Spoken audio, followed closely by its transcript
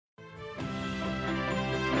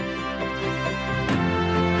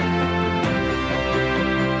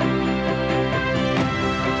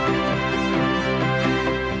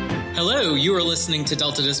listening to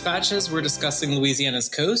Delta Dispatches. We're discussing Louisiana's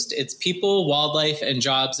coast, its people, wildlife, and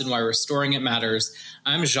jobs, and why restoring it matters.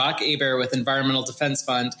 I'm Jacques Hebert with Environmental Defense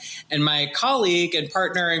Fund, and my colleague and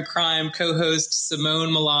partner in crime, co-host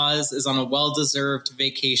Simone Malaz, is on a well-deserved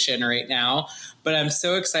vacation right now. But I'm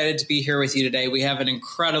so excited to be here with you today. We have an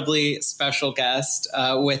incredibly special guest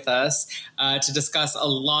with us to discuss a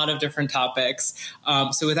lot of different topics.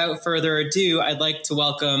 So without further ado, I'd like to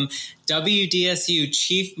welcome WDSU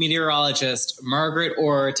Chief Meteorologist Margaret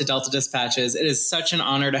Orr to Delta Dispatches. It is such an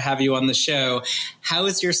honor to have you on the show. How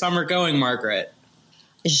is your summer going, Margaret?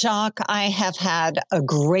 Jacques, I have had a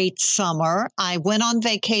great summer. I went on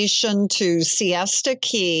vacation to Siesta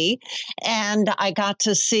Key, and I got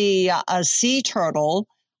to see a sea turtle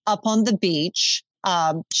up on the beach.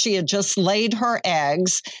 She had just laid her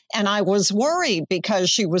eggs, and I was worried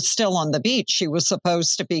because she was still on the beach. She was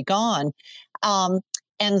supposed to be gone.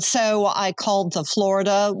 And so I called the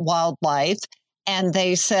Florida Wildlife, and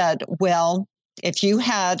they said, well, if you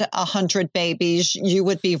had 100 babies, you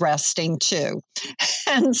would be resting too.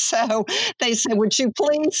 And so they said, would you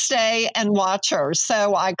please stay and watch her?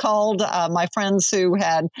 So I called my friends who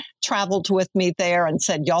had traveled with me there and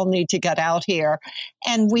said, y'all need to get out here.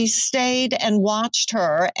 And we stayed and watched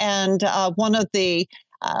her. And one of the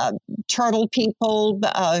turtle people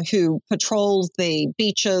who patrolled the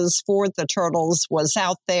beaches for the turtles was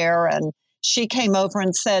out there, and she came over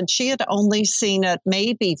and said she had only seen it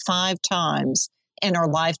maybe 5 times in her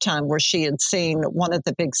lifetime, where she had seen one of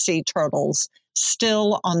the big sea turtles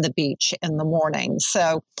still on the beach in the morning.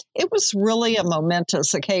 So it was really a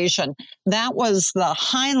momentous occasion. That was the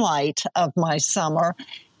highlight of my summer.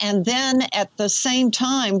 And then at the same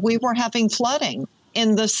time, we were having flooding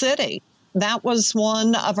in the city. That was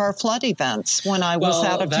one of our flood events when I was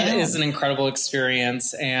out of town. That is an incredible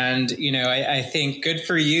experience. And, you know, I think good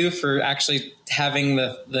for you for actually having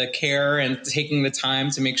the care and taking the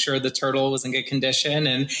time to make sure the turtle was in good condition.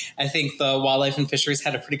 And I think the Wildlife and Fisheries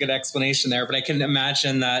had a pretty good explanation there. But I can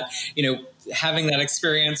imagine that, you know, having that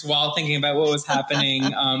experience while thinking about what was happening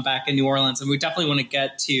back in New Orleans. And we definitely want to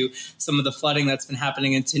get to some of the flooding that's been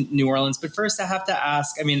happening in New Orleans. But first, I have to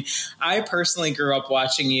ask, I mean, I personally grew up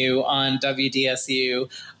watching you on WDSU,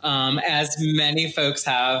 as many folks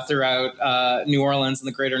have throughout New Orleans and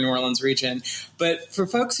the greater New Orleans region. But for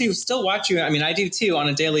folks who still watch you, I mean, I do too, on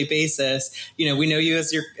a daily basis, you know, we know you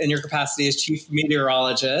as in your capacity as chief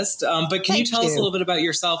meteorologist. But can you tell us a little bit about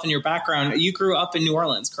yourself and your background? You grew up in New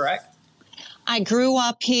Orleans, correct? I grew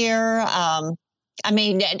up here. I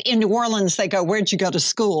mean, in New Orleans, they go, where'd you go to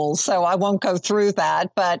school? So I won't go through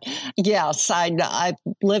that. But yes, I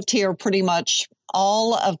lived here pretty much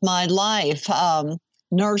all of my life,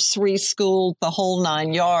 nursery school, the whole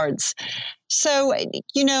 9 yards. So,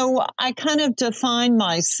 you know, I kind of define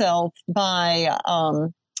myself by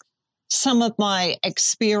some of my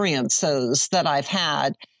experiences that I've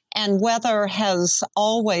had, and weather has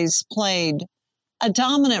always played a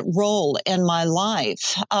dominant role in my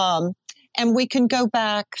life. And we can go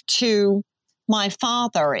back to my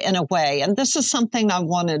father in a way. And this is something I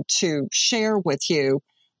wanted to share with you.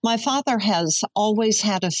 My father has always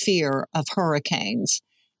had a fear of hurricanes.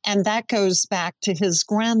 And that goes back to his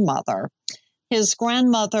grandmother. His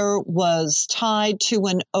grandmother was tied to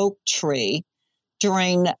an oak tree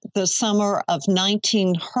during the summer of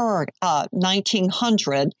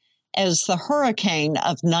 1900, as the hurricane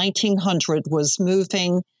of 1900 was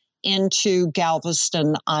moving into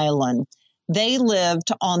Galveston Island. They lived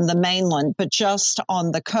on the mainland, but just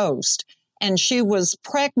on the coast. And she was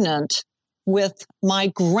pregnant with my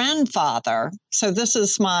grandfather. So this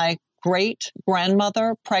is my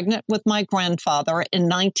great-grandmother, pregnant with my grandfather in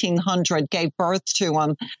 1900, gave birth to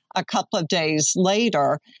him a couple of days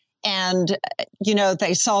later. And, you know,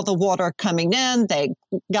 they saw the water coming in. They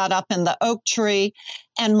got up in the oak tree.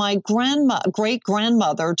 And my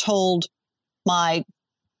great-grandmother told my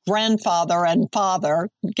grandfather and father,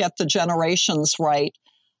 get the generations right,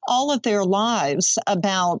 all of their lives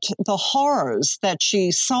about the horrors that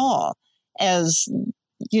she saw as,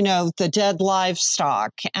 you know, the dead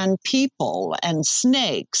livestock and people and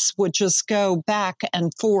snakes would just go back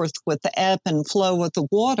and forth with the ebb and flow of the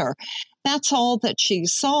water. That's all that she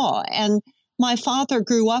saw. And my father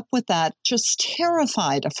grew up with that, just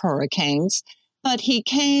terrified of hurricanes. But he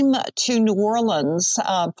came to New Orleans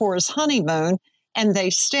for his honeymoon, and they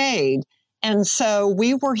stayed. And so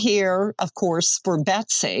we were here, of course, for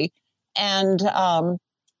Betsy. And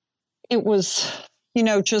it was, you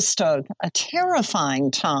know, just a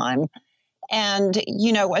terrifying time. And,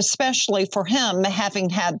 you know, especially for him, having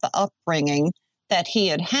had the upbringing that he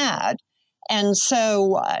had had. And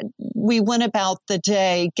so we went about the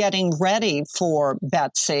day getting ready for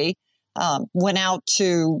Betsy. went out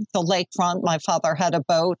to the lakefront. My father had a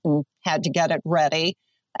boat and had to get it ready.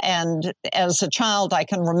 And as a child, I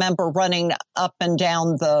can remember running up and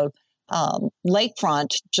down the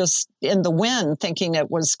lakefront just in the wind, thinking it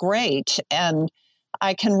was great. And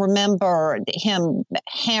I can remember him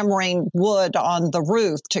hammering wood on the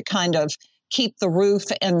roof to kind of keep the roof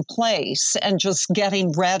in place and just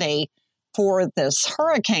getting ready for this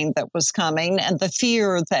hurricane that was coming and the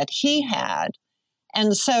fear that he had.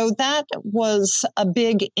 And so that was a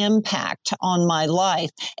big impact on my life.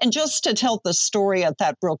 And just to tell the story of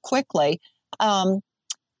that real quickly, my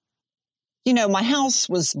house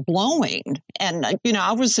was blowing and,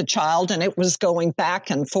 I was a child and it was going back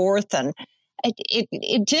and forth, and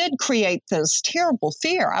it did create this terrible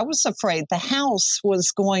fear. I was afraid the house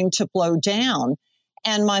was going to blow down.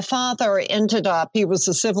 And my father ended up, he was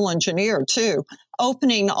a civil engineer too,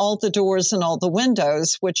 opening all the doors and all the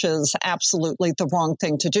windows, which is absolutely the wrong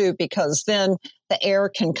thing to do, because then the air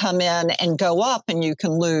can come in and go up and you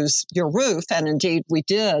can lose your roof. And indeed, we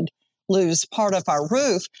did lose part of our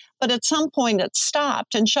roof. But at some point it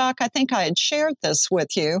stopped. And Jacques, I think I had shared this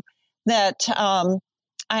with you, that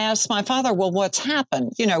I asked my father, well, what's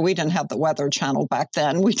happened? We didn't have the Weather Channel back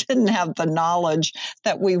then. We didn't have the knowledge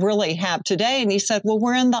that we really have today. And he said, well,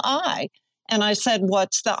 we're in the eye. And I said,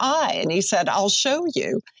 what's the eye? And he said, I'll show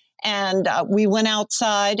you. And we went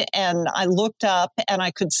outside and I looked up and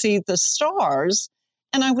I could see the stars.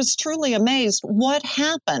 And I was truly amazed. What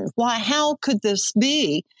happened? Why? How could this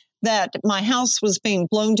be that my house was being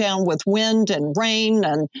blown down with wind and rain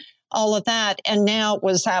and all of that, and now it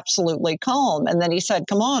was absolutely calm? And then he said,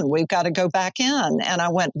 come on, we've got to go back in. And I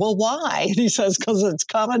went, well, why? And he says, because it's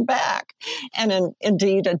coming back. And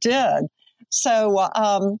indeed it did. So,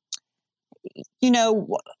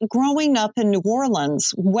 growing up in New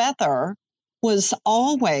Orleans, weather was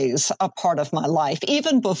always a part of my life,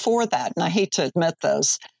 even before that. And I hate to admit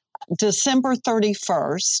this, December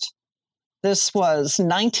 31st, this was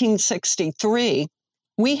 1963,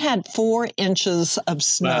 we had 4 inches of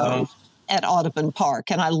snow at Audubon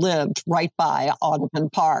Park, and I lived right by Audubon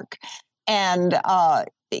Park. And, I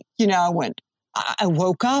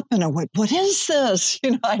woke up and I went, what is this?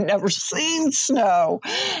 I'd never seen snow.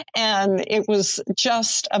 And it was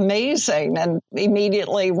just amazing, and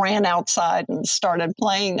immediately ran outside and started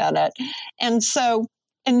playing in it. And so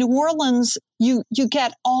in New Orleans, you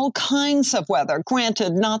get all kinds of weather.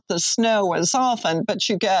 Granted, not the snow as often, but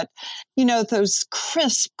you get, those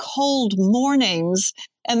crisp, cold mornings,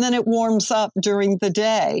 and then it warms up during the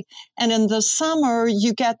day. And in the summer,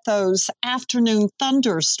 you get those afternoon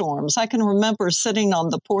thunderstorms. I can remember sitting on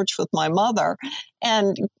the porch with my mother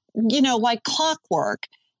and, like clockwork,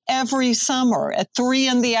 every summer at 3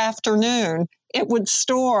 p.m, it would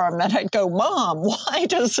storm. And I'd go, Mom, why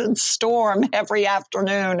does it storm every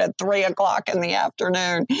afternoon at 3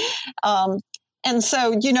 p.m? And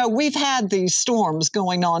so, we've had these storms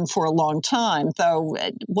going on for a long time, though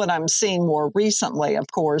what I'm seeing more recently, of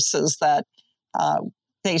course, is that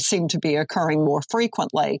they seem to be occurring more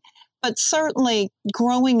frequently. But certainly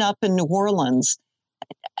growing up in New Orleans,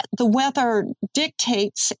 the weather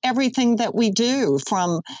dictates everything that we do,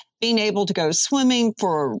 from being able to go swimming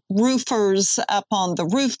for roofers up on the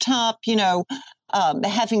rooftop,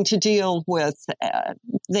 having to deal with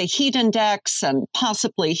the heat index and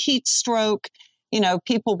possibly heat stroke.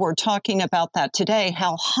 People were talking about that today,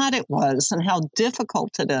 how hot it was and how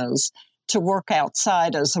difficult it is to work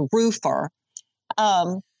outside as a roofer.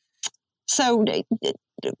 So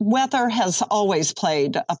weather has always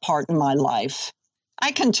played a part in my life.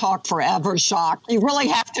 I can talk forever, Jacques. You really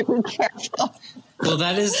have to be careful. Well,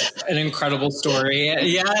 that is an incredible story.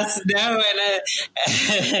 Yes, no,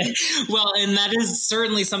 and that is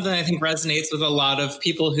certainly something I think resonates with a lot of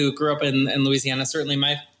people who grew up in Louisiana. Certainly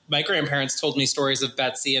my grandparents told me stories of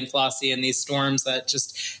Betsy and Flossie and these storms that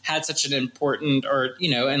just had such an important, or,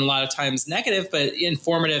 and a lot of times negative, but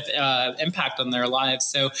informative impact on their lives.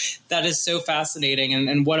 So that is so fascinating,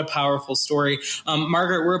 and what a powerful story.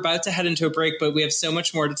 Margaret, we're about to head into a break, but we have so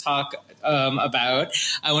much more to talk about.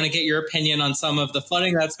 I want to get your opinion on some of the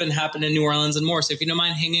flooding that's been happening in New Orleans and more. So if you don't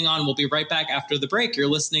mind hanging on, we'll be right back after the break. You're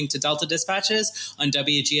listening to Delta Dispatches on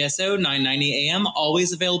WGSO 990 AM,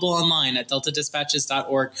 always available online at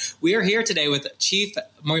deltadispatches.org. We are here today with Chief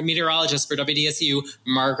Meteorologist for WDSU,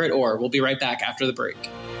 Margaret Orr. We'll be right back after the break.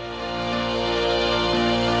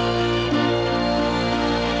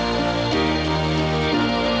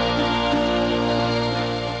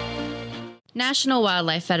 National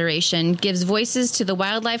Wildlife Federation gives voices to the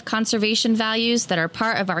wildlife conservation values that are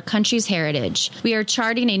part of our country's heritage. We are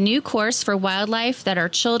charting a new course for wildlife that our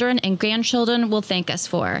children and grandchildren will thank us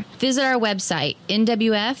for. Visit our website,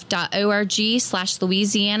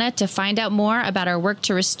 nwf.org/Louisiana, to find out more about our work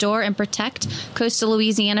to restore and protect coastal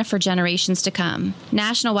Louisiana for generations to come.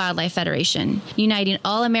 National Wildlife Federation, uniting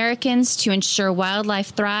all Americans to ensure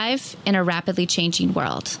wildlife thrive in a rapidly changing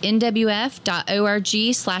world.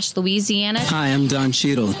 nwf.org/Louisiana. Hi, I'm Don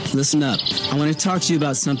Cheadle. Listen up. I want to talk to you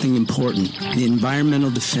about something important, the Environmental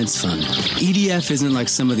Defense Fund. EDF isn't like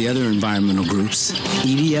some of the other environmental groups.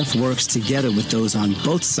 EDF works together with those on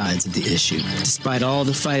both sides of the issue. Despite all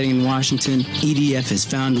the fighting in Washington, EDF has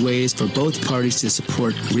found ways for both parties to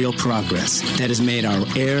support real progress that has made our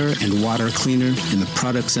air and water cleaner and the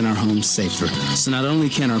products in our homes safer. So not only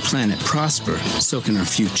can our planet prosper, so can our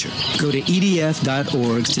future. Go to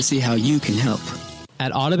edf.org to see how you can help.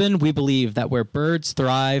 At Audubon, we believe that where birds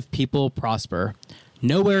thrive, people prosper.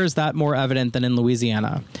 Nowhere is that more evident than in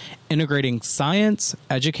Louisiana. Integrating science,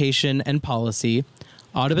 education, and policy,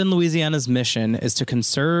 Audubon Louisiana's mission is to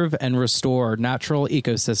conserve and restore natural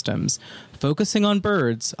ecosystems, focusing on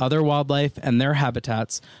birds, other wildlife, and their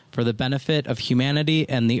habitats for the benefit of humanity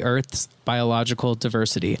and the Earth's biological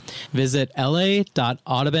diversity. Visit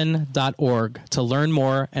la.audubon.org to learn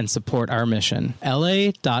more and support our mission.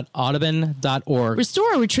 la.audubon.org.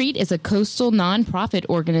 Restore a Retreat is a coastal nonprofit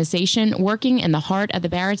organization working in the heart of the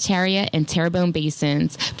Barataria and Terrebonne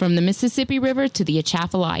basins, from the Mississippi River to the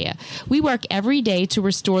Atchafalaya. We work every day to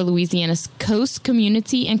restore Louisiana's coast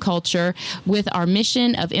community and culture with our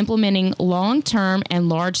mission of implementing long-term and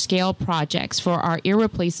large-scale projects for our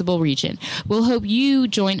irreplaceable region. We'll hope you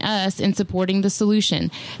join us in supporting the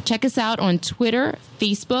solution. Check us out on Twitter,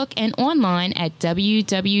 Facebook, and online at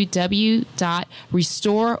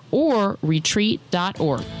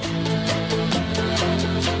www.restoreorretreat.org.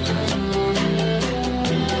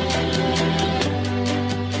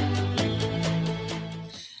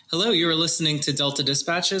 Hello, you are listening to Delta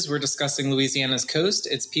Dispatches. We're discussing Louisiana's coast,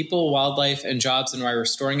 its people, wildlife, and jobs, and why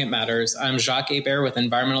restoring it matters. I'm Jacques Hebert with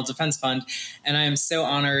Environmental Defense Fund, and I am so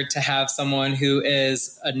honored to have someone who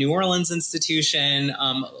is a New Orleans institution,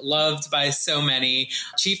 loved by so many,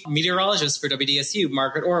 Chief Meteorologist for WDSU,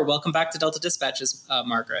 Margaret Orr. Welcome back to Delta Dispatches,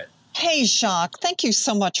 Margaret. Hey, Jacques. Thank you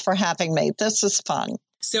so much for having me. This is fun.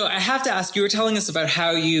 So I have to ask, you were telling us about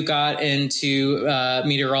how you got into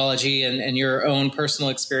meteorology and your own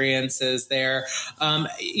personal experiences there.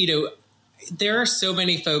 There are so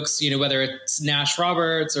many folks, whether it's Nash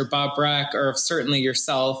Roberts or Bob Breck or certainly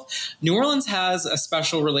yourself, New Orleans has a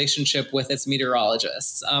special relationship with its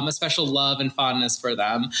meteorologists, a special love and fondness for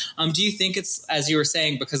them. Do you think it's, as you were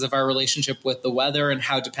saying, because of our relationship with the weather and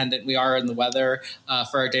how dependent we are on the weather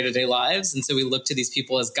for our day-to-day lives? And so we look to these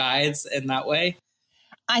people as guides in that way?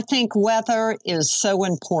 I think weather is so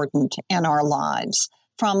important in our lives,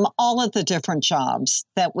 from all of the different jobs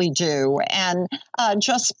that we do, and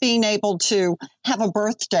just being able to have a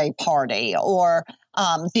birthday party or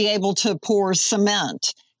be able to pour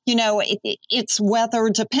cement. It's weather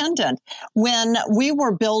dependent. When we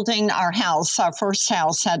were building our house, our first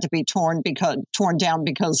house had to be torn down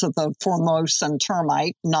because of the Formosan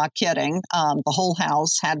termite. Not kidding. The whole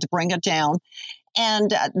house had to bring it down.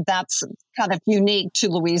 And that's kind of unique to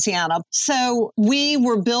Louisiana. So we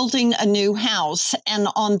were building a new house, and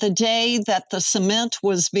on the day that the cement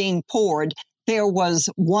was being poured, there was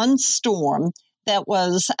one storm that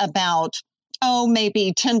was about,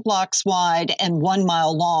 maybe 10 blocks wide and 1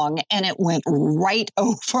 mile long, and it went right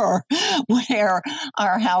over where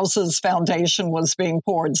our house's foundation was being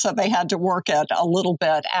poured. So they had to work it a little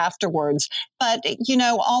bit afterwards. But,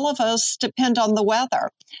 all of us depend on the weather.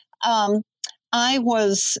 I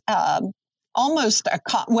was almost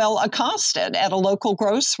accosted at a local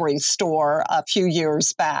grocery store a few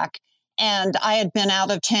years back, and I had been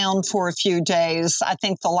out of town for a few days. I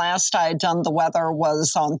think the last I had done the weather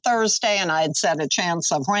was on Thursday, and I had said a chance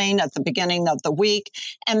of rain at the beginning of the week.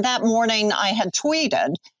 And that morning I had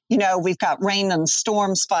tweeted, we've got rain and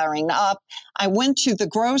storms firing up. I went to the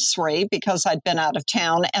grocery because I'd been out of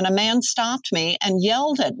town, and a man stopped me and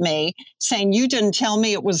yelled at me saying, "You didn't tell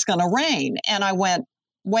me it was going to rain." And I went,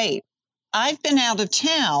 wait, I've been out of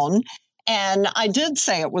town and I did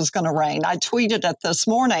say it was going to rain. I tweeted it this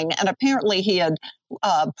morning, and apparently he had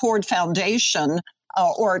poured foundation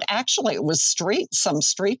it was some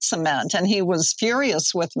street cement, and he was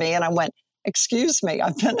furious with me. And I went, excuse me,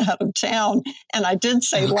 I've been out of town, and I did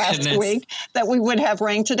say last week that we would have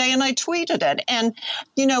rain today, and I tweeted it. And,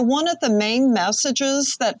 one of the main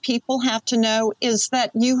messages that people have to know is that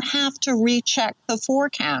you have to recheck the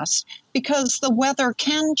forecast because the weather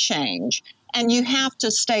can change. and you have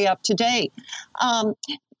to stay up to date.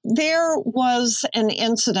 There was an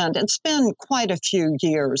incident, it's been quite a few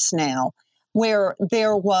years now, where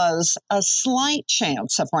there was a slight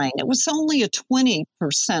chance of rain. It was only a 20%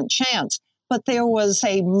 chance, but there was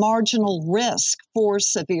a marginal risk for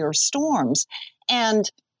severe storms. And,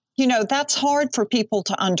 you know, that's hard for people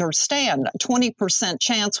to understand. 20%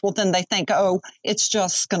 chance, well, then they think, oh, it's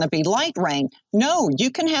just going to be light rain. No, you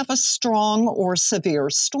can have a strong or severe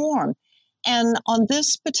storm. And on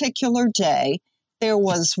this particular day, there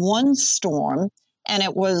was one storm, and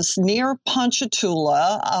it was near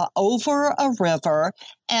Ponchatoula, over a river,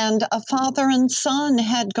 and a father and son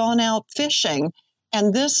had gone out fishing,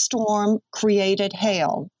 and this storm created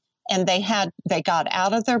hail. And they got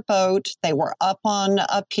out of their boat, they were up on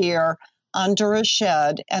a pier under a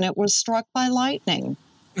shed, and it was struck by lightning.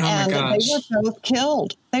 Oh my gosh.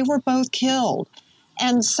 They were both killed.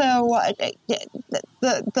 And so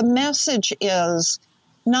the message is,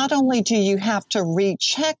 not only do you have to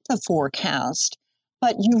recheck the forecast,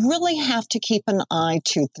 but you really have to keep an eye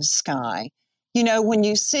to the sky. You know, when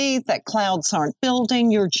you see that clouds aren't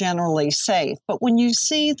building, you're generally safe. But when you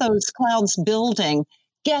see those clouds building,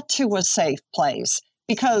 get to a safe place,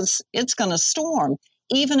 because it's going to storm.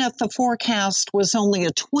 Even if the forecast was only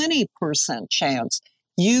a 20% chance,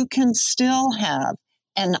 you can still have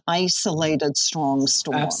an isolated strong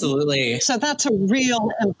storm. Absolutely. So that's a real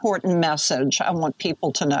important message I want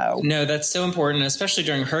people to know. No, that's so important, especially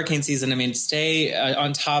during hurricane season. I mean, stay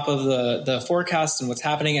on top of the forecast and what's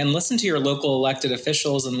happening, and listen to your local elected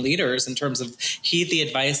officials and leaders in terms of heed the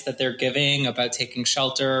advice that they're giving about taking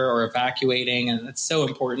shelter or evacuating. And it's so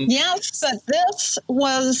important. Yes, but this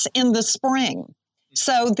was in the spring.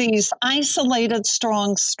 So these isolated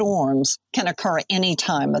strong storms can occur any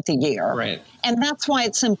time of the year. Right. And that's why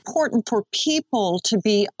it's important for people to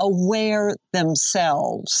be aware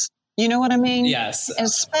themselves. You know what I mean? Yes.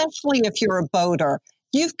 Especially if you're a boater,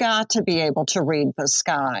 you've got to be able to read the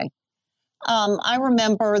sky. I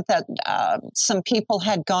remember that some people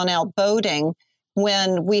had gone out boating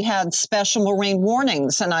when we had special marine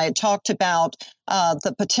warnings, and I had talked about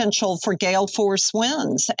the potential for gale force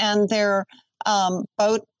winds, and their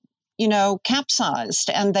boat,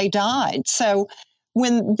 capsized and they died. So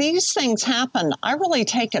when these things happen, I really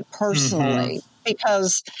take it personally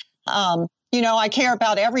because, I care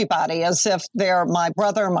about everybody as if they're my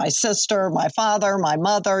brother, my sister, my father, my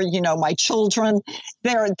mother, my children.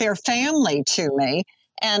 They're family to me.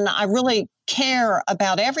 And I really care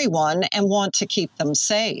about everyone and want to keep them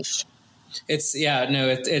safe.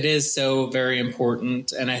 It is so very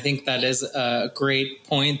important. And I think that is a great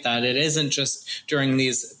point, that it isn't just during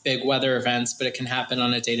these big weather events, but it can happen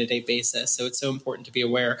on a day-to-day basis. So it's so important to be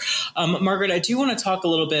aware. Margaret, I do want to talk a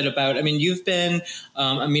little bit about, you've been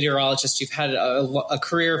a meteorologist. You've had a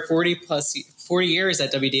career 40 years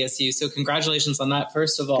at WDSU. So congratulations on that,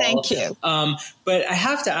 first of all. Thank you. But I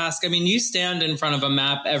have to ask, you stand in front of a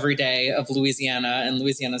map every day of Louisiana and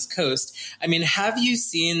Louisiana's coast. Have you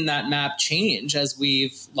seen that map change as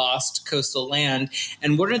we've lost coastal land?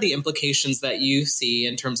 And what are the implications that you see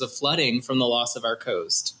in terms of flooding from the loss of our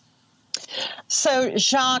coast? So,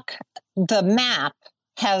 Jacques, the map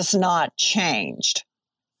has not changed.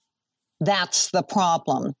 That's the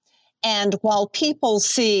problem. And while people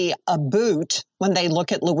see a boot when they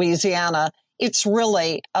look at Louisiana, it's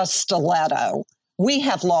really a stiletto. We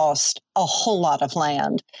have lost a whole lot of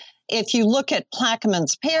land. If you look at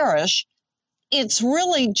Plaquemines Parish, it's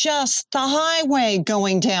really just the highway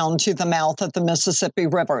going down to the mouth of the Mississippi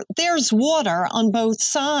River. There's water on both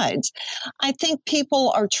sides. I think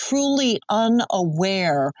people are truly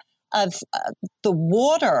unaware of the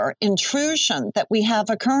water intrusion that we have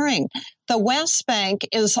occurring. The West Bank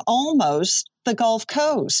is almost the Gulf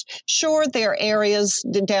Coast. Sure, there are areas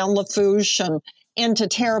down Lafourche and into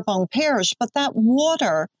Terrebonne Parish, but that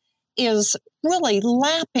water is really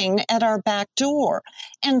lapping at our back door.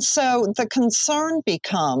 And so the concern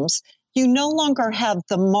becomes you no longer have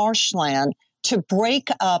the marshland to break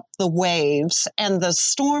up the waves and the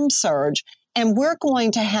storm surge, and we're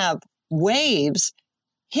going to have waves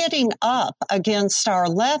hitting up against our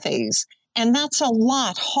levees, and that's a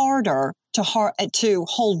lot harder to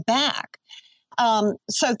hold back.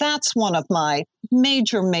 So that's one of my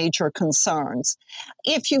major concerns.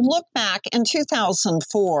 If you look back in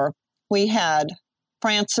 2004, we had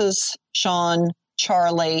Francis, Sean,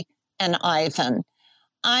 Charlie, and Ivan.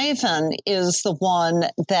 Ivan is the one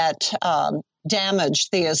that damaged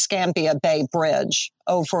the Escambia Bay Bridge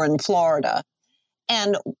over in Florida.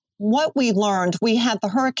 And what we learned, we had the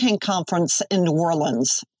hurricane conference in New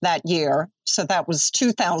Orleans that year. So that was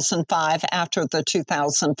 2005 after the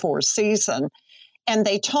 2004 season. And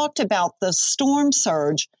they talked about the storm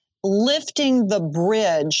surge lifting the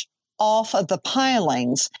bridge off of the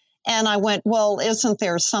pilings. And I went, well, isn't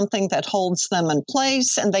there something that holds them in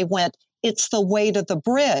place? And they went, it's the weight of the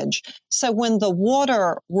bridge. So when the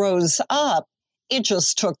water rose up, it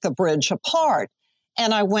just took the bridge apart.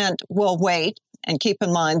 And I went, well, wait, and keep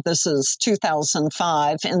in mind, this is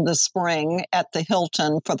 2005 in the spring at the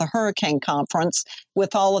Hilton for the hurricane conference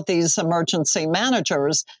with all of these emergency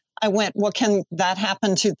managers. I went, well, can that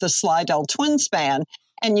happen to the Slidell twin span?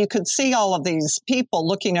 And you could see all of these people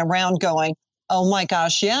looking around going, oh my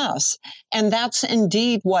gosh, yes. And that's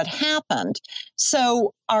indeed what happened.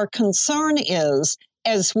 So our concern is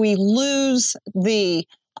as we lose the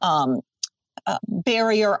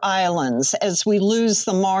barrier islands, as we lose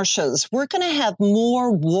the marshes, we're going to have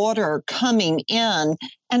more water coming in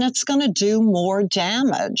and it's going to do more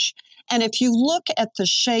damage. And if you look at the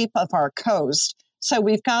shape of our coast, so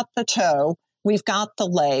we've got the toe, we've got the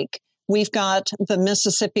lake, we've got the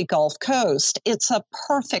Mississippi Gulf Coast. It's a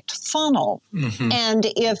perfect funnel. Mm-hmm. And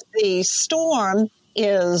if the storm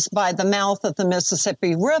is by the mouth of the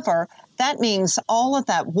Mississippi River, that means all of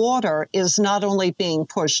that water is not only being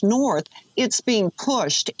pushed north, it's being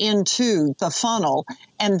pushed into the funnel.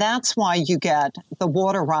 And that's why you get the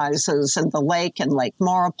water rises in the lake and Lake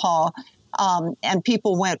Maurepas. And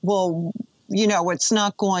people went, well, you know, it's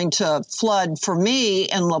not going to flood for me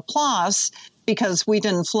in Laplace because we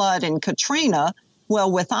didn't flood in Katrina.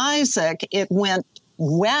 Well, with Isaac, it went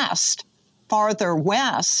west, farther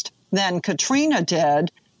west than Katrina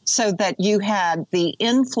did, so that you had the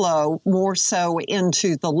inflow more so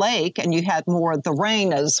into the lake and you had more of the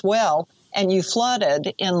rain as well, and you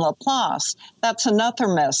flooded in Laplace. That's another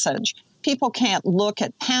message. People can't look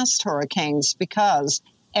at past hurricanes because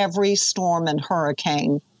every storm and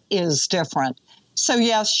hurricane is different. So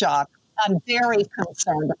yes, Jacques, I'm very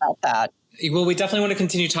concerned about that. Well, we definitely want to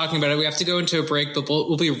continue talking about it. We have to go into a break, but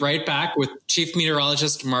we'll be right back with Chief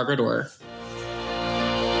Meteorologist Margaret Orr.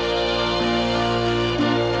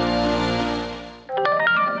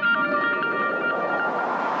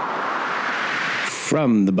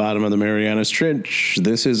 From the bottom of the Marianas Trench,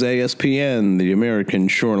 this is ASPN, the American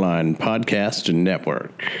Shoreline Podcast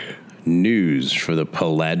Network. News for the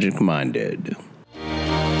pelagic-minded.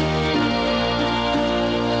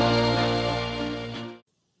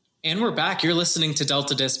 And we're back. You're listening to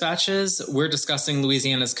Delta Dispatches. We're discussing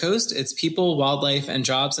Louisiana's coast, its people, wildlife, and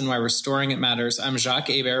jobs, and why restoring it matters. I'm Jacques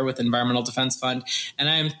Hebert with Environmental Defense Fund, and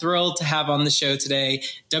I am thrilled to have on the show today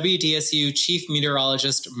WDSU Chief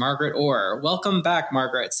Meteorologist Margaret Orr. Welcome back,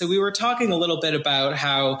 Margaret. So we were talking a little bit about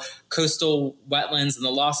how coastal wetlands and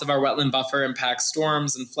the loss of our wetland buffer impacts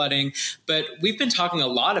storms and flooding, but we've been talking a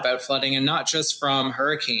lot about flooding, and not just from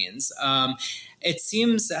hurricanes. It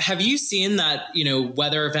seems, have you seen that, you know,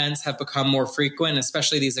 weather events have become more frequent,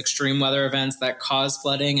 especially these extreme weather events that cause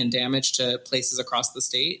flooding and damage to places across the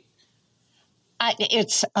state?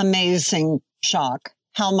 It's amazing, Jacques,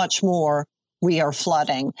 how much more we are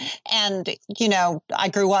flooding. And, you know, I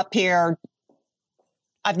grew up here.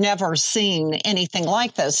 I've never seen anything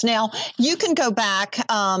like this. Now, you can go back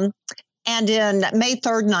and in May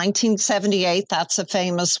 3rd, 1978, that's a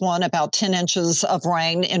famous one, about 10 inches of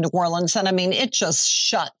rain in New Orleans. And I mean, it just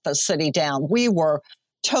shut the city down. We were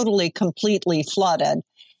totally, completely flooded.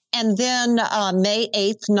 And then May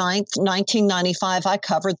 8th, 9th, 1995, I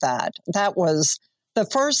covered that. That was the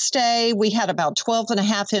first day. We had about 12 and a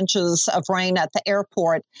half inches of rain at the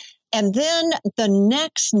airport. And then the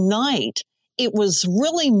next night, it was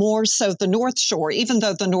really more so the North Shore, even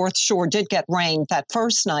though the North Shore did get rain that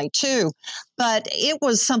first night too. But it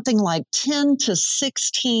was something like 10 to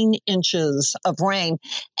 16 inches of rain.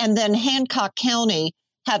 And then Hancock County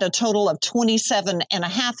had a total of 27 and a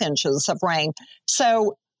half inches of rain.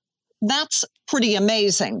 So that's pretty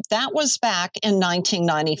amazing. That was back in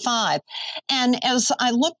 1995. And as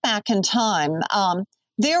I look back in time,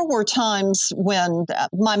 there were times when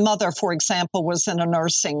my mother, for example, was in a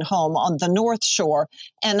nursing home on the North Shore,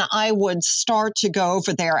 and I would start to go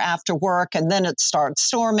over there after work, and then it starts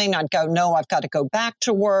storming. I'd go, no, I've got to go back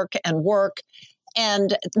to work.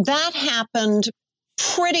 And that happened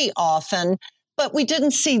pretty often, but we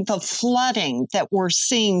didn't see the flooding that we're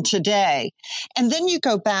seeing today. And then you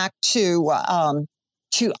go back to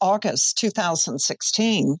August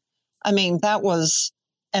 2016. I mean, that was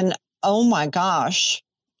an, oh my gosh,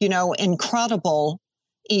 you know, incredible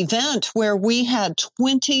event where we had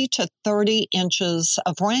 20 to 30 inches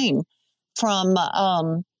of rain from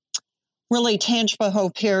really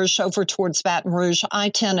Tangipahoa Parish over towards Baton Rouge.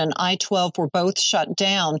 I-10 and I-12 were both shut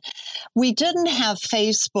down. We didn't have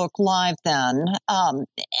Facebook Live then,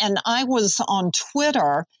 and I was on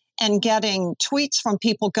Twitter, and getting tweets from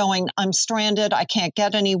people going, I'm stranded, I can't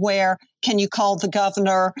get anywhere, can you call the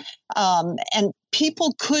governor? And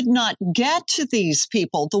people could not get to these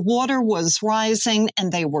people. The water was rising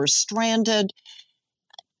and they were stranded.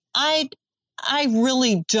 I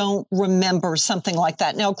really don't remember something like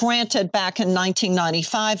that. Now, granted, back in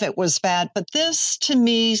 1995, it was bad, but this to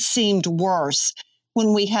me seemed worse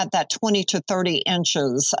when we had that 20 to 30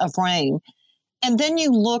 inches of rain. And then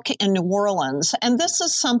you look in New Orleans, and this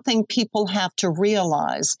is something people have to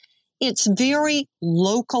realize. It's very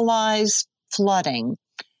localized flooding.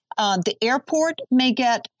 The airport may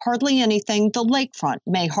get hardly anything. The lakefront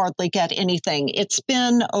may hardly get anything. It's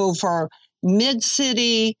been over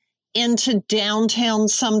mid-city into downtown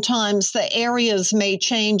sometimes. The areas may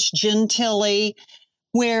change, Gentilly,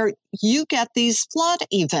 where you get these flood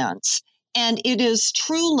events. And it is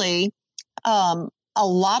truly a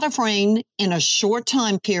lot of rain in a short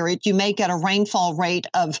time period. You may get a rainfall rate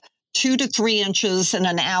of 2 to 3 inches in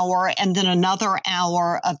an hour, and then another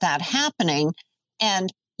hour of that happening,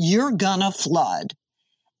 and you're gonna flood.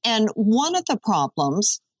 And one of the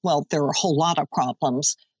problems, well, there are a whole lot of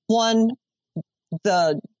problems. One,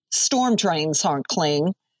 the storm drains aren't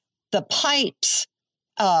clean. The pipes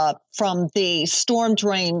from the storm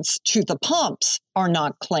drains to the pumps are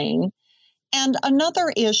not clean. And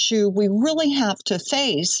another issue we really have to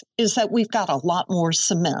face is that we've got a lot more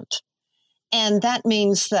cement. And that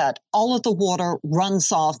means that all of the water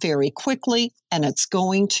runs off very quickly and it's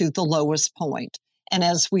going to the lowest point. And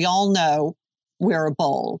as we all know, we're a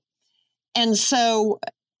bowl. And so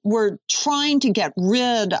we're trying to get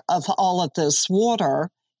rid of all of this water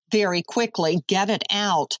very quickly, get it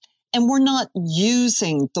out, and we're not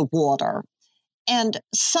using the water. And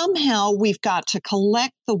somehow we've got to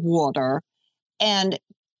collect the water and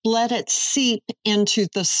let it seep into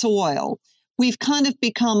the soil. We've kind of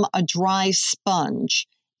become a dry sponge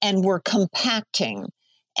and we're compacting.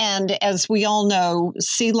 And as we all know,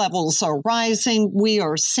 sea levels are rising, we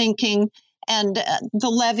are sinking, and the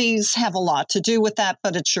levees have a lot to do with that,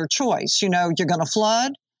 but it's your choice. You know, you're going to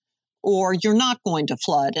flood or you're not going to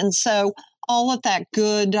flood. And so all of that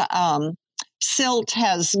good silt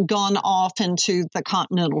has gone off into the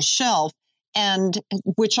continental shelf, and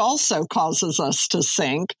which also causes us to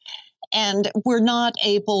sink. And we're not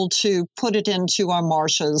able to put it into our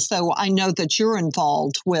marshes. So I know that you're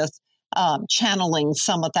involved with channeling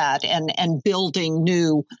some of that and building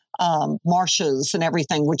new marshes and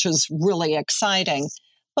everything, which is really exciting.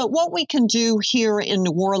 But what we can do here in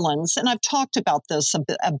New Orleans, and I've talked about this a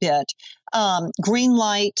bit,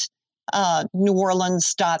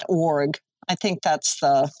 greenlightneworleans.org. I think that's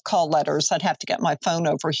the call letters. I'd have to get my phone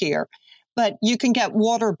over here. But you can get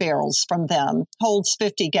water barrels from them, holds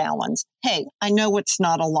 50 gallons. Hey, I know it's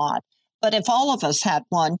not a lot, but if all of us had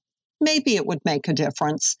one, maybe it would make a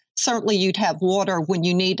difference. Certainly you'd have water when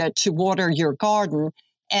you need it to water your garden.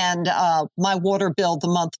 And my water bill the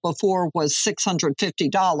month before was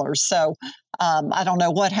 $650. So I don't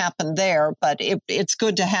know what happened there, but it's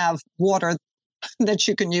good to have water that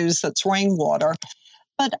you can use that's rainwater.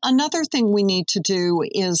 But another thing we need to do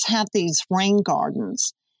is have these rain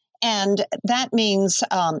gardens. And that means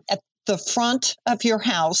at the front of your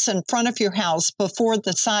house, in front of your house, before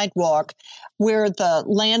the sidewalk, where the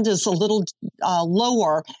land is a little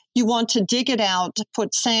lower, you want to dig it out,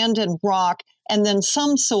 put sand and rock, and then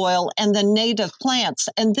some soil, and then native plants.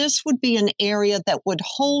 And this would be an area that would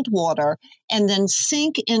hold water and then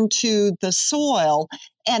sink into the soil,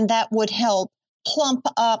 and that would help plump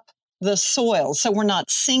up the soil so we're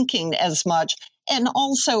not sinking as much. And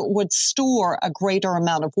also it would store a greater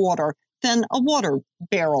amount of water than a water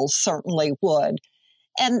barrel certainly would.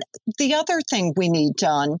 And the other thing we need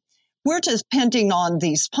done, we're depending on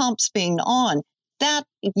these pumps being on. That,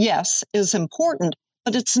 yes, is important,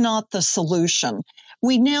 but it's not the solution.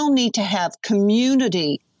 We now need to have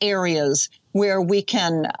community areas where we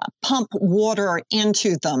can pump water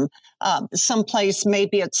into them. Someplace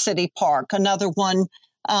maybe at City Park, another one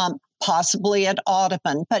possibly at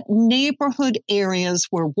Audubon, but neighborhood areas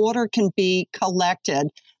where water can be collected,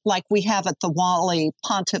 like we have at the Wally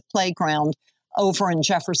Pontiff Playground over in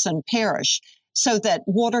Jefferson Parish, so that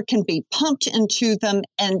water can be pumped into them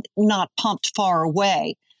and not pumped far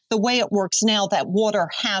away. The way it works now, that water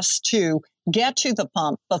has to get to the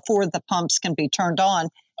pump before the pumps can be turned on,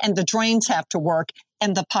 and the drains have to work,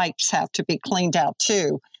 and the pipes have to be cleaned out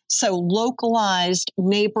too. So localized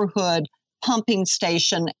neighborhood pumping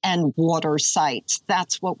station and water sites,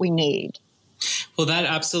 that's what we need. Well, that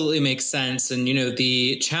absolutely makes sense. And,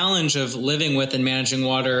 the challenge of living with and managing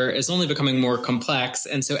water is only becoming more complex.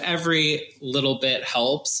 And so every little bit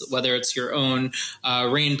helps, whether it's your own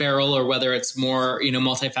rain barrel or whether it's more,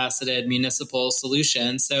 multifaceted municipal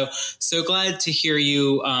solutions. So glad to hear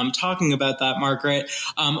you talking about that, Margaret.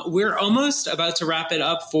 We're almost about to wrap it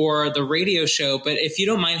up for the radio show, but if you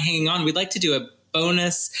don't mind hanging on, we'd like to do a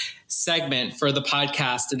bonus segment for the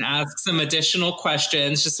podcast and ask some additional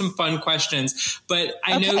questions, just some fun questions. But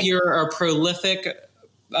I know you're a prolific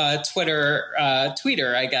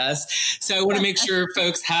tweeter, I guess. So I want to make sure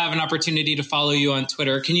folks have an opportunity to follow you on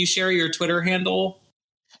Twitter. Can you share your Twitter handle?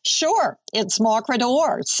 Sure. It's Margaret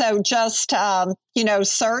Orr. So just,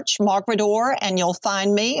 search Margaret Orr and you'll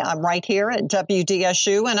find me. I'm right here at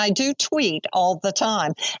WDSU and I do tweet all the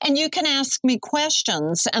time. And you can ask me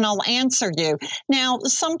questions and I'll answer you. Now,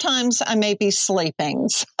 sometimes I may be sleeping,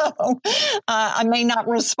 so I may not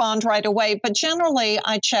respond right away, but generally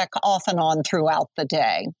I check off and on throughout the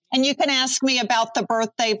day. And you can ask me about the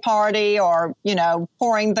birthday party or,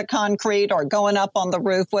 pouring the concrete or going up on the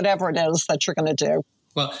roof, whatever it is that you're going to do.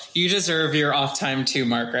 Well, you deserve your off time too,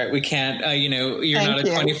 Margaret. We can't, you're Thank not a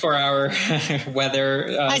 24-hour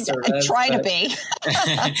weather service. I try to be.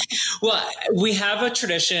 Well, we have a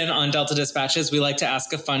tradition on Delta Dispatches. We like to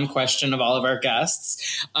ask a fun question of all of our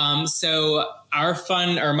guests. So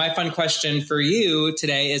my fun question for you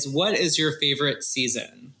today is, what is your favorite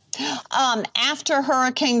season? After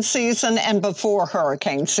hurricane season and before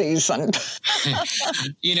hurricane season.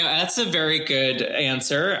 That's a very good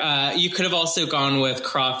answer. You could have also gone with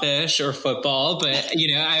crawfish or football, but,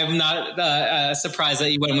 I'm not surprised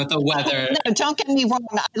that you went with the weather. No, don't get me wrong.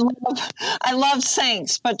 I love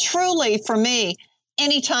Saints, but truly for me,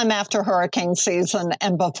 anytime after hurricane season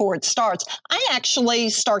and before it starts, I actually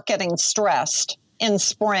start getting stressed in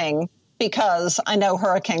spring because I know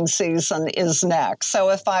hurricane season is next.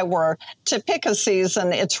 So if I were to pick a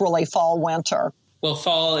season, it's really fall, winter. Well,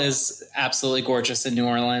 fall is absolutely gorgeous in New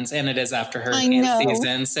Orleans, and it is after hurricane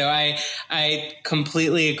season. So I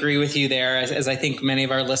completely agree with you there, as I think many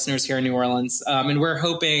of our listeners here in New Orleans. And we're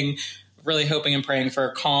really hoping and praying for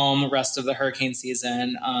a calm rest of the hurricane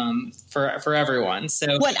season for everyone.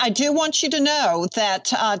 So what I do want you to know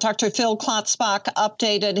that Dr. Phil Klotzbach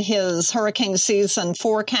updated his hurricane season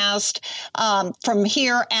forecast from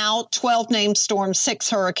here out, 12 named storms, 6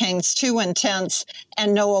 hurricanes, 2 intense,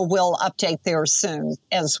 and NOAA will update theirs soon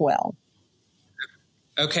as well.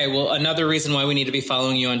 Okay, well, another reason why we need to be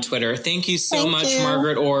following you on Twitter. Thank you so much,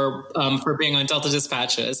 Margaret Orr, for being on Delta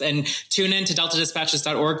Dispatches. And tune in to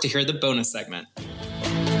deltadispatches.org to hear the bonus segment.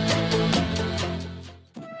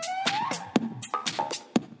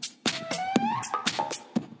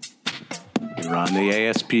 You're on the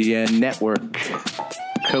ASPN network.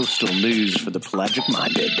 Coastal news for the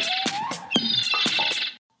pelagic-minded.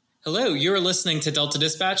 Hello, you're listening to Delta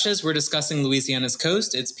Dispatches. We're discussing Louisiana's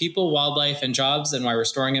coast, its people, wildlife, and jobs, and why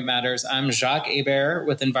restoring it matters. I'm Jacques Hebert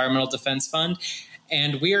with Environmental Defense Fund,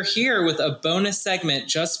 and we are here with a bonus segment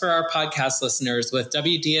just for our podcast listeners with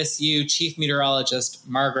WDSU Chief Meteorologist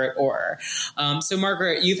Margaret Orr. So,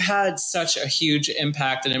 Margaret, you've had such a huge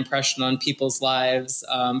impact and impression on people's lives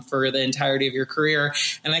for the entirety of your career,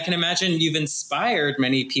 and I can imagine you've inspired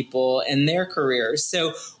many people in their careers.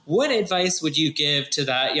 So, what advice would you give to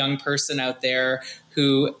that young person out there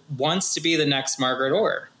who wants to be the next Margaret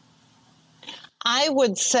Orr? I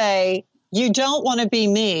would say, you don't want to be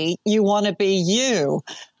me, you want to be you.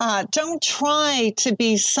 Don't try to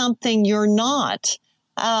be something you're not.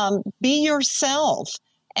 Be yourself.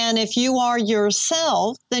 And if you are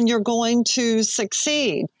yourself, then you're going to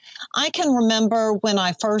succeed. I can remember when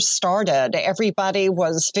I first started, everybody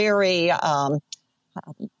was very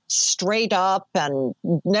straight up and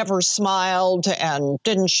never smiled and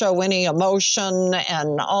didn't show any emotion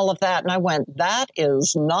and all of that. And I went, that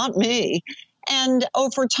is not me. And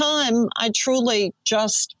over time, I truly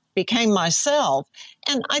just became myself.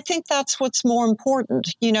 And I think that's what's more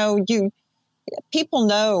important. People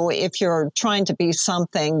know if you're trying to be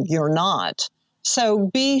something you're not. So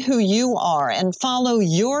be who you are and follow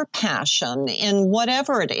your passion in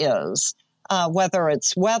whatever it is, whether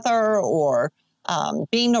it's weather or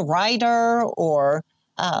being a writer or,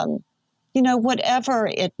 whatever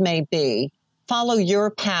it may be. Follow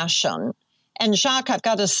your passion. And Jacques, I've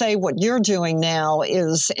got to say what you're doing now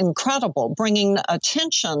is incredible, bringing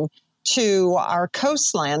attention to our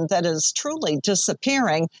coastland that is truly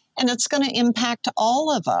disappearing, and it's going to impact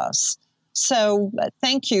all of us. So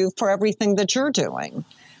thank you for everything that you're doing.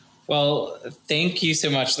 Well, thank you so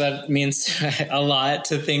much. That means a lot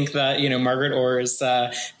to think that, Margaret Orr is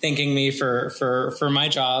thanking me for my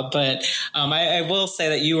job. But I will say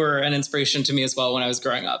that you were an inspiration to me as well when I was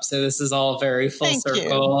growing up. So this is all very full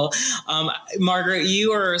circle. Margaret,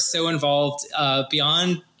 you are so involved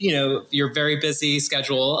beyond, your very busy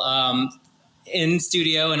schedule in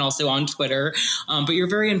studio and also on Twitter. But you're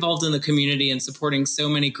very involved in the community and supporting so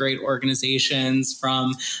many great organizations,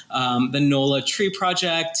 from the NOLA Tree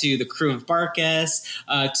Project to the Crew of Barkus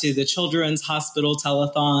to the Children's Hospital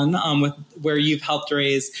Telethon, where you've helped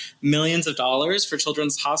raise millions of dollars for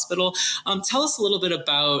Children's Hospital. Tell us a little bit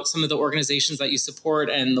about some of the organizations that you support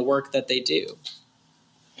and the work that they do.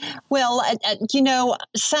 Well,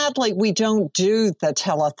 sadly, we don't do the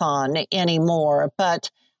telethon anymore, but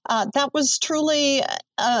that was truly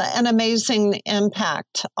an amazing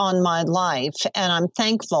impact on my life. And I'm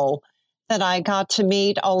thankful that I got to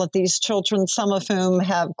meet all of these children, some of whom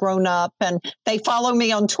have grown up and they follow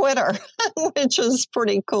me on Twitter, which is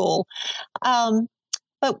pretty cool.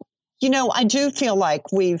 But I do feel like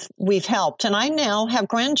we've helped, and I now have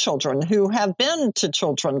grandchildren who have been to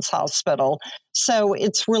Children's Hospital. So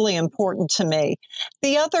it's really important to me.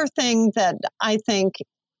 The other thing that I think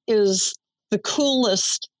is the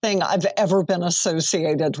coolest thing I've ever been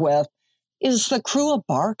associated with is the Crew of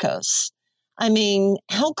Barkus. I mean,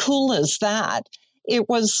 how cool is that? It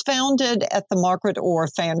was founded at the Margaret Orr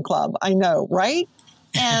fan club. I know, right?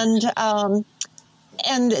 And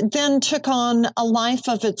then took on a life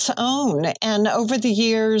of its own. And over the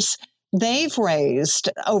years, they've raised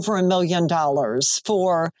over $1 million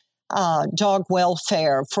for dog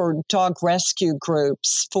welfare, for dog rescue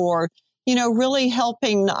groups, for really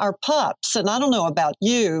helping our pups. And I don't know about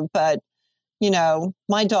you, but,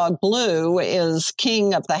 my dog Blue is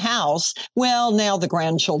king of the house. Well, now the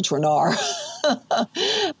grandchildren are.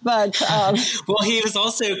 But well, he was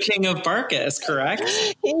also king of Barkus, correct?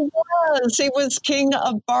 He was. He was king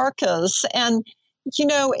of Barkus. And,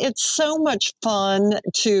 it's so much fun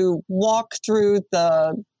to walk through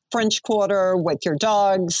the French Quarter with your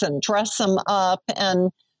dogs and dress them up.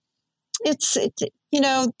 And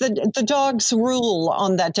the dogs rule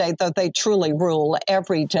on that day, though they truly rule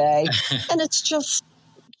every day. And it's just,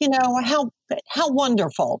 how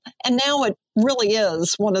wonderful. And now it really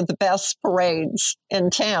is one of the best parades in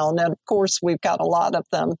town. And of course, we've got a lot of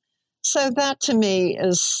them. So that to me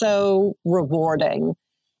is so rewarding.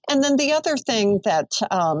 And then the other thing that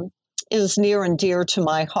is near and dear to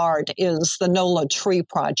my heart is the NOLA Tree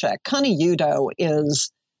Project. Connie Udo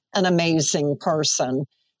is an amazing person.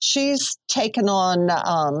 She's taken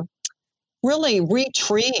on really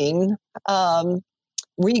retreeing,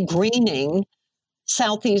 regreening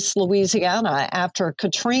Southeast Louisiana after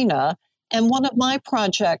Katrina. And one of my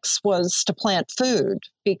projects was to plant food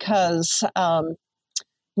because,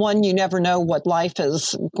 one, you never know what life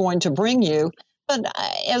is going to bring you. But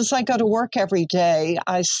as I go to work every day,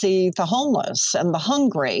 I see the homeless and the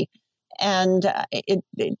hungry, and it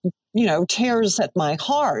tears at my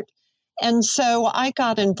heart. And so I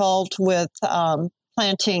got involved with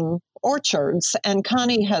planting orchards, and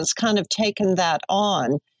Connie has kind of taken that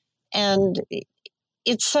on. And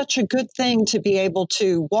it's such a good thing to be able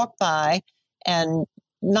to walk by and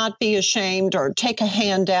not be ashamed or take a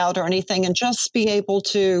handout or anything, and just be able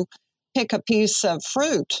to pick a piece of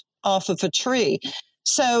fruit off of a tree.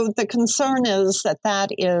 So the concern is that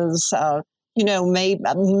is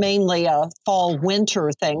mainly a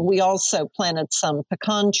fall-winter thing. We also planted some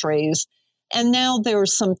pecan trees, and now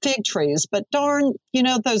there's some fig trees. But darn,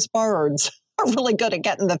 those birds are really good at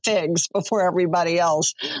getting the figs before everybody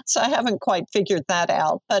else. So I haven't quite figured that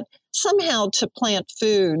out. But somehow to plant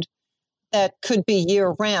food that could be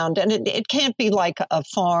year-round, and it can't be like a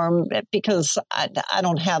farm because I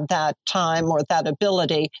don't have that time or that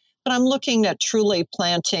ability. But I'm looking at truly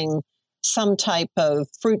planting some type of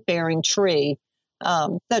fruit-bearing tree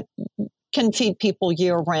that can feed people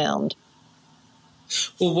year-round.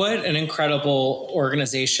 Well, what an incredible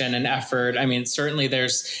organization and effort. I mean, certainly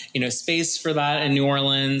there's, space for that in New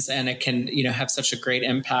Orleans, and it can, have such a great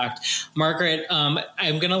impact. Margaret, I'm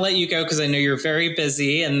going to let you go because I know you're very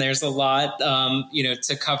busy and there's a lot,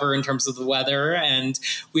 to cover in terms of the weather, and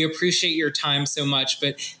we appreciate your time so much.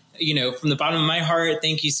 But from the bottom of my heart,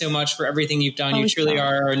 thank you so much for everything you've done. You truly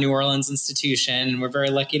are a New Orleans institution, and we're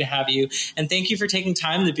very lucky to have you. And thank you for taking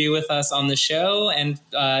time to be with us on the show and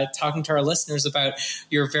talking to our listeners about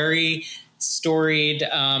your very storied,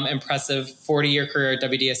 impressive 40-year career at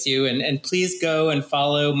WDSU. And please go and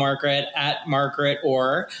follow Margaret at Margaret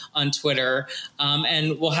Orr on Twitter.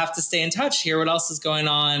 And we'll have to stay in touch, hear what else is going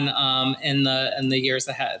on in the years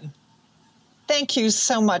ahead. Thank you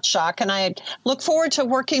so much, Jacques. And I look forward to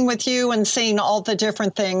working with you and seeing all the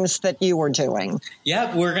different things that you are doing.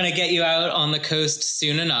 Yep, we're going to get you out on the coast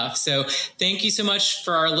soon enough. So thank you so much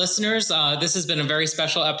for our listeners. This has been a very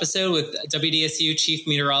special episode with WDSU Chief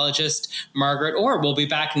Meteorologist Margaret Orr. We'll be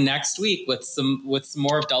back next week with some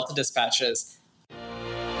more of Delta Dispatches.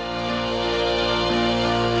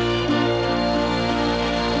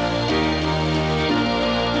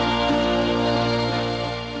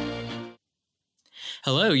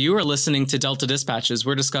 Hello, you are listening to Delta Dispatches.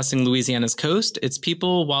 We're discussing Louisiana's coast, its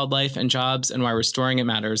people, wildlife, and jobs, and why restoring it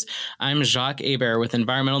matters. I'm Jacques Hebert with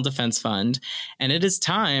Environmental Defense Fund, and it is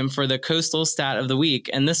time for the Coastal Stat of the Week.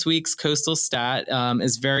 And this week's Coastal Stat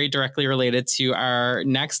is very directly related to our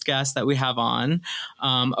next guest that we have on.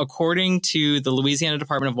 According to the Louisiana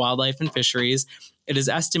Department of Wildlife and Fisheries, it is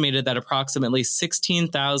estimated that approximately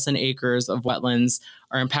 16,000 acres of wetlands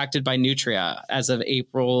are impacted by nutria as of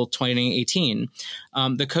April 2018.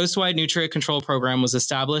 The Coastwide Nutria Control Program was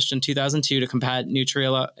established in 2002 to combat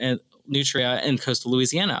nutria in coastal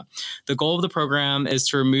Louisiana. The goal of the program is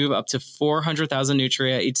to remove up to 400,000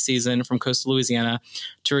 nutria each season from coastal Louisiana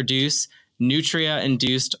to reduce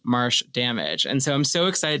nutria-induced marsh damage. And so I'm so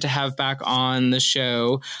excited to have back on the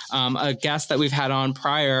show a guest that we've had on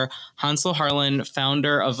prior, Hansel Harlan,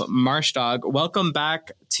 founder of Marshdog. Welcome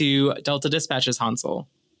back to Delta Dispatches, Hansel.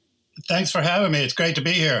 Thanks for having me. It's great to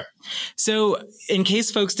be here. So in case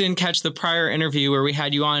folks didn't catch the prior interview where we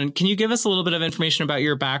had you on, can you give us a little bit of information about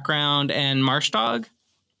your background and Marshdog?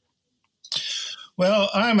 Well,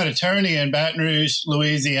 I'm an attorney in Baton Rouge,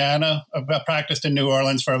 Louisiana. I've practiced in New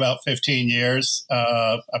Orleans for about 15 years.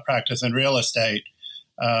 I practice in real estate.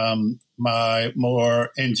 My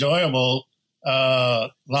more enjoyable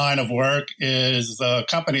line of work is the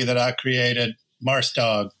company that I created,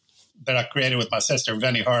 Marshdog, that I created with my sister,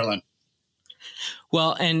 Vinnie Harlan.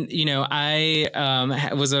 Well, and, you know, I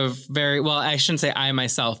was I shouldn't say I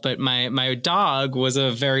myself, but my dog was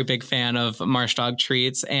a very big fan of Marshdog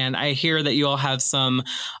treats. And I hear that you all have some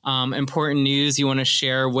important news you want to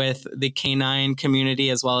share with the canine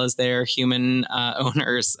community as well as their human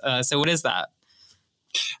owners. So what is that?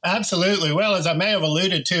 Absolutely. Well, as I may have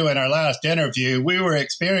alluded to in our last interview, we were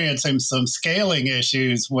experiencing some scaling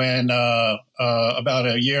issues when about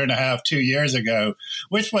a year and a half, 2 years ago,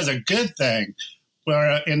 which was a good thing.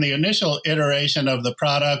 Where in the initial iteration of the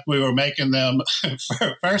product, we were making them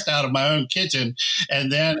first out of my own kitchen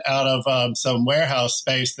and then out of some warehouse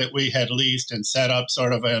space that we had leased and set up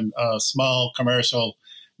sort of in a small commercial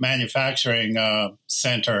manufacturing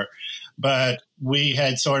center. But we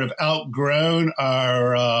had sort of outgrown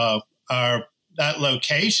our that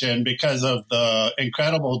location because of the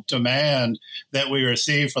incredible demand that we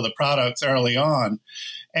received for the products early on.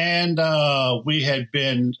 And we had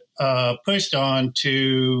been pushed on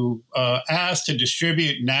to ask to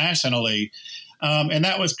distribute nationally. And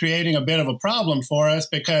that was creating a bit of a problem for us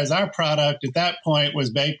because our product at that point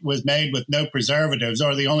was made with no preservatives,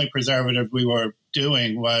 or the only preservative we were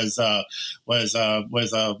doing was a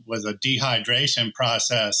dehydration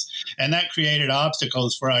process, and that created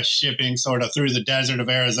obstacles for us shipping sort of through the desert of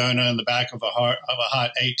Arizona in the back of a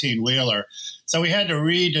hot 18-wheeler. So we had to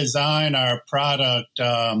redesign our product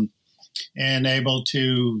and able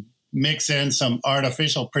to mix in some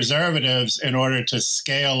artificial preservatives in order to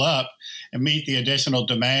scale up and meet the additional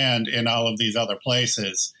demand in all of these other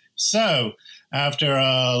places. So after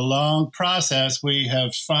a long process, we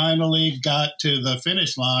have finally got to the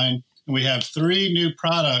finish line. We have 3 new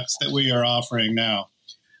products that we are offering now.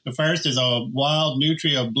 The first is a wild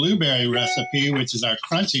nutria blueberry recipe, which is our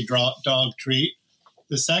crunchy dog treat.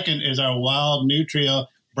 The second is our wild nutria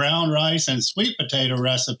brown rice and sweet potato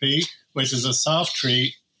recipe, which is a soft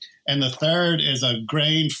treat. And the third is a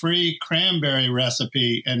grain-free cranberry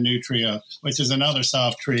recipe and nutria, which is another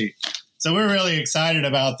soft treat. So we're really excited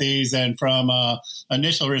about these, and from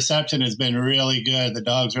initial reception has been really good. The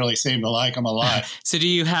dogs really seem to like them a lot. So do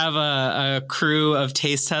you have a crew of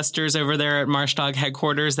taste testers over there at Marshdog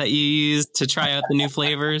headquarters that you use to try out the new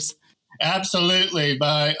flavors? Absolutely.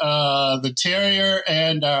 By the Terrier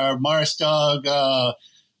and our Marshdog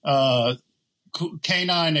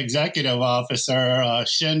canine executive officer,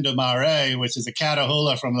 Shin DeMarais, which is a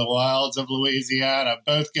Catahoula from the wilds of Louisiana.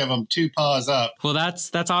 Both give them 2 paws up. Well,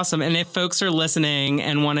 that's awesome. And if folks are listening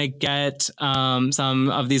and want to get some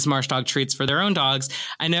of these Marshdog treats for their own dogs,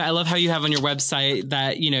 I love how you have on your website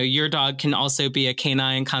that, you know, your dog can also be a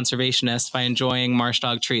canine conservationist by enjoying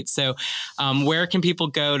Marshdog treats. So where can people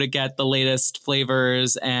go to get the latest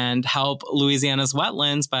flavors and help Louisiana's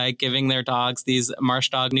wetlands by giving their dogs these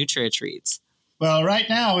Marshdog nutria treats? Well, right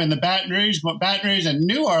now in the Baton Rouge and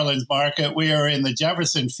New Orleans market, we are in the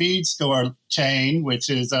Jefferson Feed Store chain, which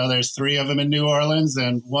is there's 3 of them in New Orleans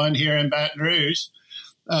and 1 here in Baton Rouge.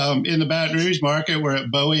 In the Baton Rouge market, we're at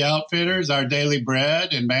Bowie Outfitters, Our Daily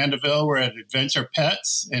Bread. In Mandeville, we're at Adventure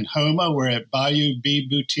Pets. In Houma, we're at Bayou Bee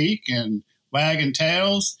Boutique and Wagon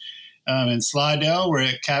Tails. In Slidell, we're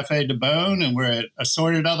at Cafe de Bone, and we're at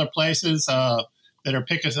assorted other places that are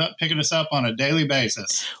picking us up on a daily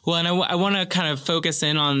basis. Well, and I want to kind of focus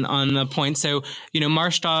in on the point. So,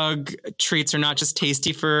 Marsh Dog treats are not just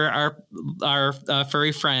tasty for our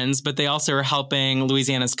furry friends, but they also are helping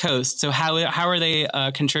Louisiana's coast. So how are they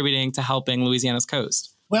contributing to helping Louisiana's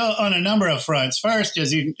coast? Well, on a number of fronts. First,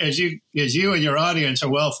 as you and your audience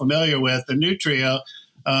are well familiar with, the nutria,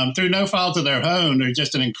 through no fault of their own, are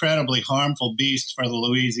just an incredibly harmful beast for the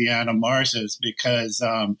Louisiana marshes because,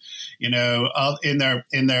 in their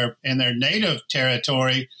native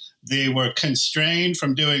territory, they were constrained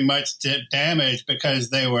from doing much damage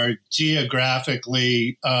because they were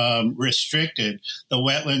geographically restricted. The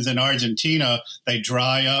wetlands in Argentina, they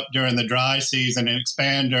dry up during the dry season and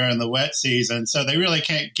expand during the wet season. So they really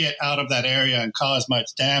can't get out of that area and cause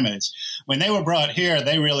much damage. When they were brought here,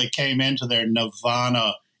 they really came into their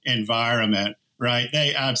nirvana environment, right?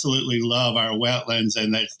 They absolutely love our wetlands,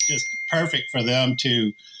 and it's just perfect for them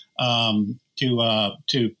to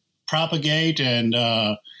propagate and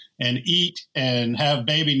eat and have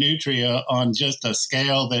baby nutria on just a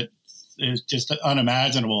scale that is just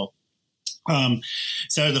unimaginable.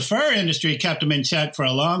 So the fur industry kept them in check for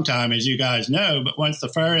a long time, as you guys know. But once the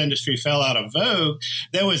fur industry fell out of vogue,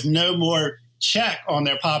 there was no more check on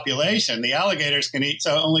their population. The alligators can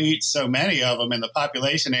only eat so many of them, and the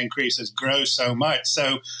population increases grow so much.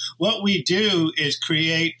 So what we do is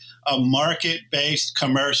create a market-based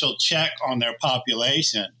commercial check on their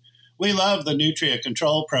population. We love the Nutria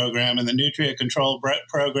Control Program, and the Nutria Control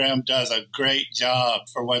Program does a great job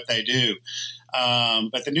for what they do.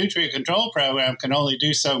 But the Nutria Control Program can only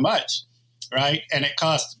do so much, right? And it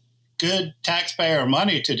costs good taxpayer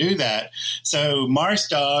money to do that. So Marsh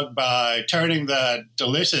Dog, by turning the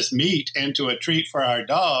delicious meat into a treat for our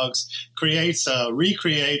dogs, recreates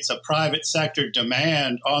a private sector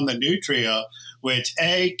demand on the nutria, which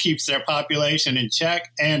A, keeps their population in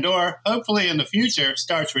check, and or hopefully in the future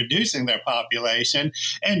starts reducing their population,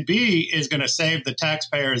 and B, is going to save the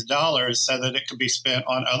taxpayers dollars so that it can be spent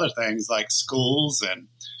on other things like schools and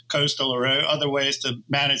other ways to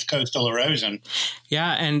manage coastal erosion.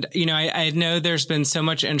 Yeah. And, I know there's been so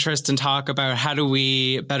much interest and talk about how do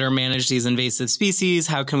we better manage these invasive species?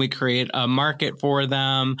 How can we create a market for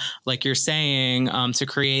them, like you're saying, to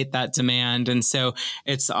create that demand? And so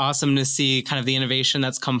it's awesome to see kind of the innovation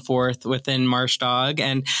that's come forth within Marsh Dog.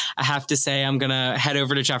 And I have to say, I'm going to head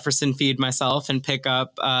over to Jefferson Feed myself and pick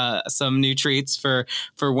up some new treats for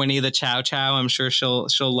Winnie the Chow Chow. I'm sure she'll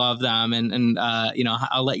love them. And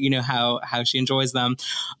I'll let you know how she enjoys them.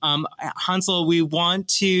 Hansel, we want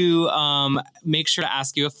to make sure to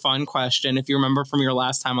ask you a fun question. If you remember from your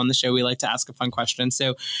last time on the show, we like to ask a fun question.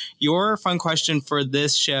 So your fun question for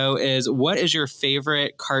this show is, what is your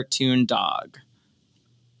favorite cartoon dog?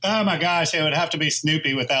 Oh my gosh, it would have to be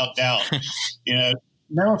Snoopy without doubt.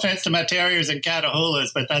 No offense to my terriers and Catahoulas,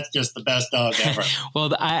 but that's just the best dog ever.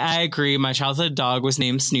 Well, I agree. My childhood dog was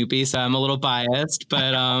named Snoopy, so I'm a little biased,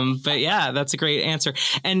 but yeah, that's a great answer.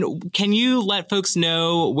 And can you let folks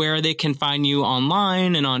know where they can find you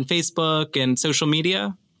online and on Facebook and social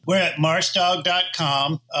media? We're at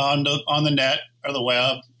marshdog.com on the net or the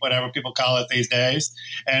web, whatever people call it these days.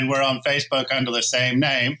 And we're on Facebook under the same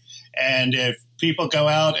name. And if people go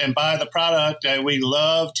out and buy the product, we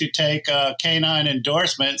love to take canine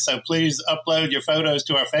endorsements. So please upload your photos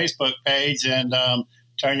to our Facebook page and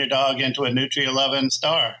turn your dog into a nutria-loving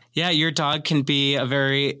star. Yeah, your dog can be a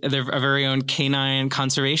very own canine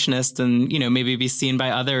conservationist and, maybe be seen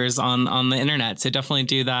by others on the internet. So definitely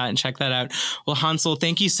do that and check that out. Well, Hansel,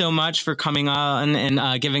 thank you so much for coming on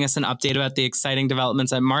and giving us an update about the exciting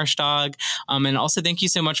developments at Marsh Dog. And also thank you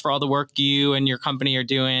so much for all the work you and your company are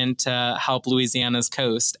doing to help Louisiana's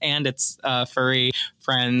coast and its furry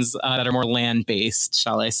friends that are more land-based,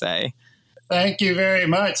 shall I say. Thank you very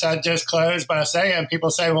much. I just closed by saying,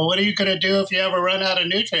 people say, well, what are you going to do if you ever run out of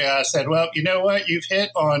nutria? I said, well, you know what? You've hit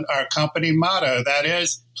on our company motto. That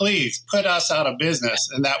is, please put us out of business,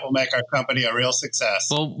 and that will make our company a real success.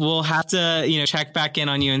 Well, we'll have to, check back in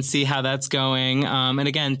on you and see how that's going. And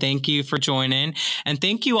again, thank you for joining. And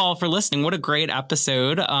thank you all for listening. What a great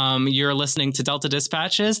episode. You're listening to Delta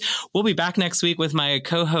Dispatches. We'll be back next week with my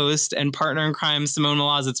co-host and partner in crime, Simone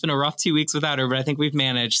Malaz. It's been a rough 2 weeks without her, but I think we've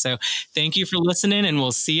managed. So thank you for listening, and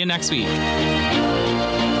we'll see you next week.